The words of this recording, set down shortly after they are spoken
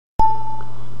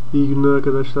İyi günler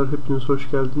arkadaşlar, hepiniz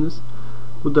hoş geldiniz.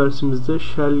 Bu dersimizde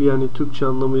shell yani Türkçe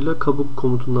anlamıyla kabuk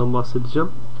komutundan bahsedeceğim.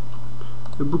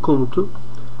 Bu komutu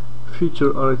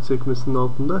feature araç sekmesinin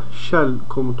altında shell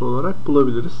komutu olarak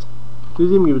bulabiliriz.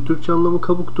 Dediğim gibi Türkçe anlamı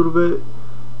kabuktur ve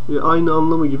aynı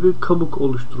anlamı gibi kabuk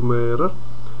oluşturmaya yarar.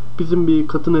 Bizim bir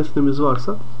katı nesnemiz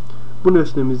varsa bu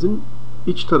nesnemizin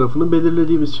iç tarafını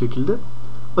belirlediğimiz şekilde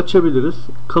açabiliriz.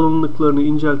 Kalınlıklarını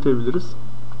inceltebiliriz.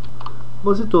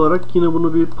 Basit olarak yine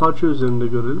bunu bir parça üzerinde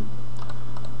görelim.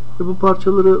 Bu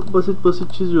parçaları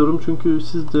basit çiziyorum çünkü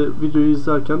siz de videoyu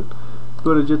izlerken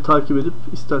böylece takip edip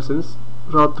isterseniz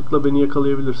rahatlıkla beni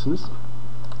yakalayabilirsiniz.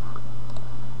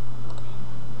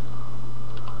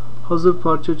 Hazır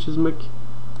parça çizmek,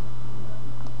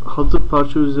 hazır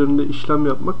parça üzerinde işlem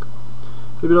yapmak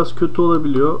biraz kötü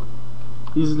olabiliyor.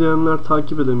 İzleyenler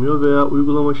takip edemiyor veya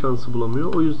uygulama şansı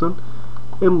bulamıyor. O yüzden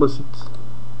en basit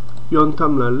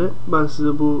yöntemlerle ben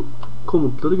size bu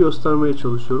komutları göstermeye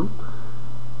çalışıyorum.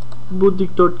 Bu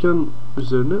dikdörtgen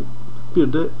üzerine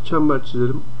bir de çember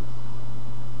çizelim.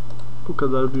 Bu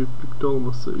kadar büyüklükte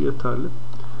olması yeterli.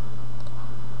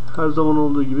 Her zaman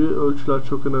olduğu gibi ölçüler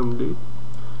çok önemli değil.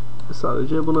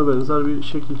 Sadece buna benzer bir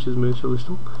şekil çizmeye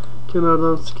çalıştım.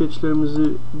 Kenardan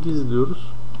skeçlerimizi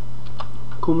gizliyoruz.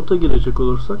 Komuta gelecek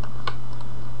olursak,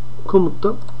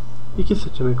 komutta iki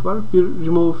seçenek var. Bir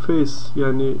remove face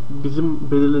yani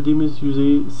bizim belirlediğimiz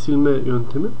yüzeyi silme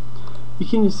yöntemi.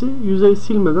 İkincisi yüzey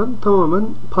silmeden tamamen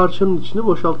parçanın içini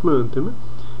boşaltma yöntemi.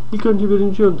 İlk önce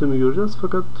birinci yöntemi göreceğiz.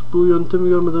 Fakat bu yöntemi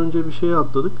görmeden önce bir şeye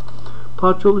atladık.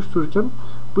 Parça oluştururken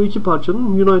bu iki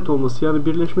parçanın unite olması yani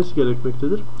birleşmesi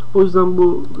gerekmektedir. O yüzden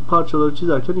bu parçaları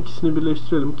çizerken ikisini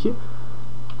birleştirelim ki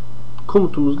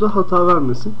komutumuzda hata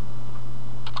vermesin.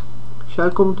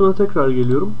 Shell komutuna tekrar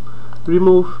geliyorum.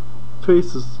 Remove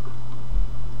Faces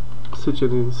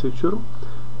seçeneğini seçiyorum.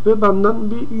 Ve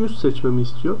benden bir yüz seçmemi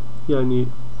istiyor. Yani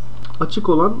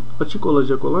açık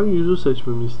olacak olan yüzü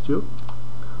seçmemi istiyor.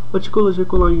 Açık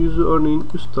olacak olan yüzü örneğin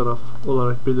üst taraf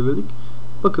olarak belirledik.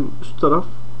 Bakın üst taraf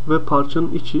ve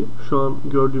parçanın içi şu an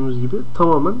gördüğümüz gibi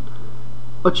tamamen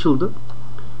açıldı.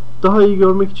 Daha iyi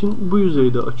görmek için bu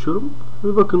yüzeyi de açıyorum.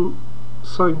 Ve bakın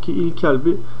sanki ilkel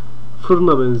bir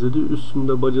fırına benzedi.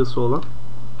 Üstünde bacası olan.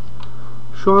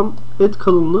 Şu an et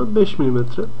kalınlığı 5 mm.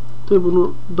 Tabi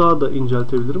bunu daha da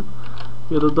inceltebilirim.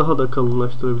 Ya da daha da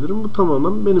kalınlaştırabilirim. Bu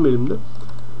tamamen benim elimde.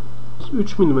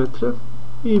 3 mm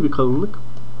iyi bir kalınlık.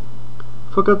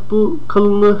 Fakat bu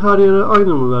kalınlığı her yere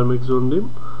aynı mı vermek zorundayım?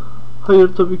 Hayır,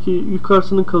 tabii ki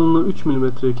yukarısının kalınlığı 3 mm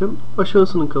iken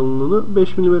aşağısının kalınlığını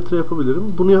 5 mm yapabilirim.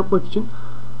 Bunu yapmak için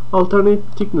alternate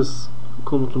thickness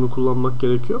komutunu kullanmak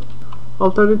gerekiyor.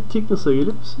 Alternate thickness'a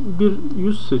gelip bir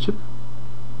yüz seçip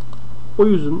o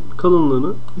yüzün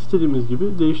kalınlığını istediğimiz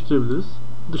gibi değiştirebiliriz.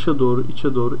 Dışa doğru,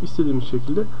 içe doğru istediğimiz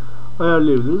şekilde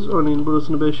ayarlayabiliriz. Örneğin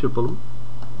burasını 5 yapalım.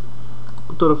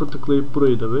 Bu tarafa tıklayıp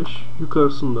burayı da 5,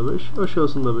 yukarısını da 5,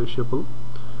 aşağısını da 5 yapalım.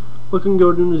 Bakın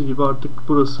gördüğünüz gibi artık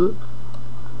burası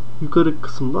yukarı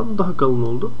kısımdan daha kalın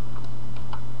oldu.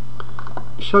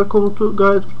 Shell komutu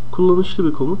gayet kullanışlı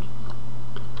bir komut.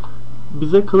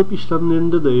 Bize kalıp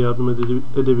işlemlerinde de yardım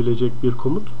edebilecek bir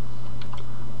komut.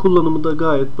 Kullanımı da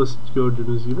gayet basit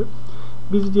gördüğünüz gibi.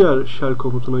 Biz diğer shell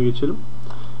komutuna geçelim.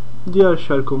 Diğer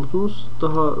shell komutumuz,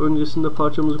 daha öncesinde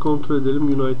parçamızı kontrol edelim.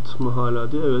 Unite mı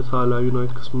hala diye. Evet, hala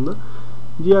unite kısmında.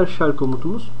 Diğer shell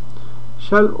komutumuz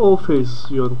shell all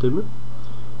face yöntemi.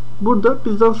 Burada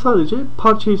bizden sadece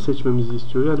parçayı seçmemizi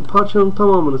istiyor. Yani parçanın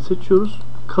tamamını seçiyoruz.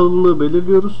 Kalınlığı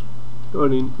belirliyoruz.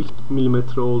 Örneğin 2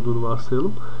 mm olduğunu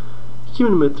varsayalım. 2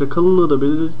 mm kalınlığı da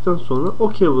belirledikten sonra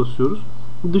OK'ye basıyoruz.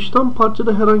 Dıştan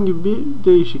parçada herhangi bir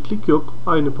değişiklik yok.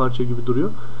 Aynı parça gibi duruyor.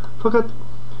 Fakat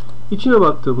içine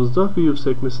baktığımızda View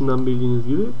sekmesinden bildiğiniz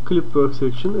gibi Clip Work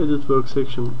Section, Edit Work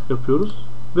Section yapıyoruz.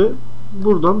 Ve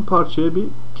buradan parçaya bir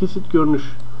kesit görünüş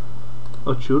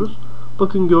açıyoruz.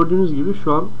 Bakın gördüğünüz gibi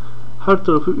şu an her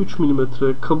tarafı 3 mm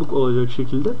kabuk olacak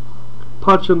şekilde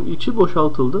parçanın içi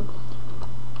boşaltıldı.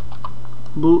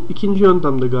 Bu ikinci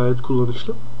yöntem de gayet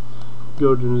kullanışlı.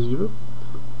 Gördüğünüz gibi.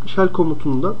 Shell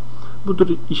komutunu da bu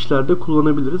tür işlerde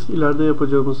kullanabiliriz. İleride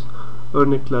yapacağımız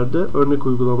örneklerde, örnek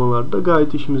uygulamalarda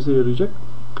gayet işimize yarayacak.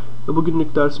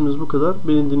 Bugünlük dersimiz bu kadar.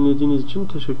 Beni dinlediğiniz için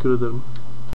teşekkür ederim.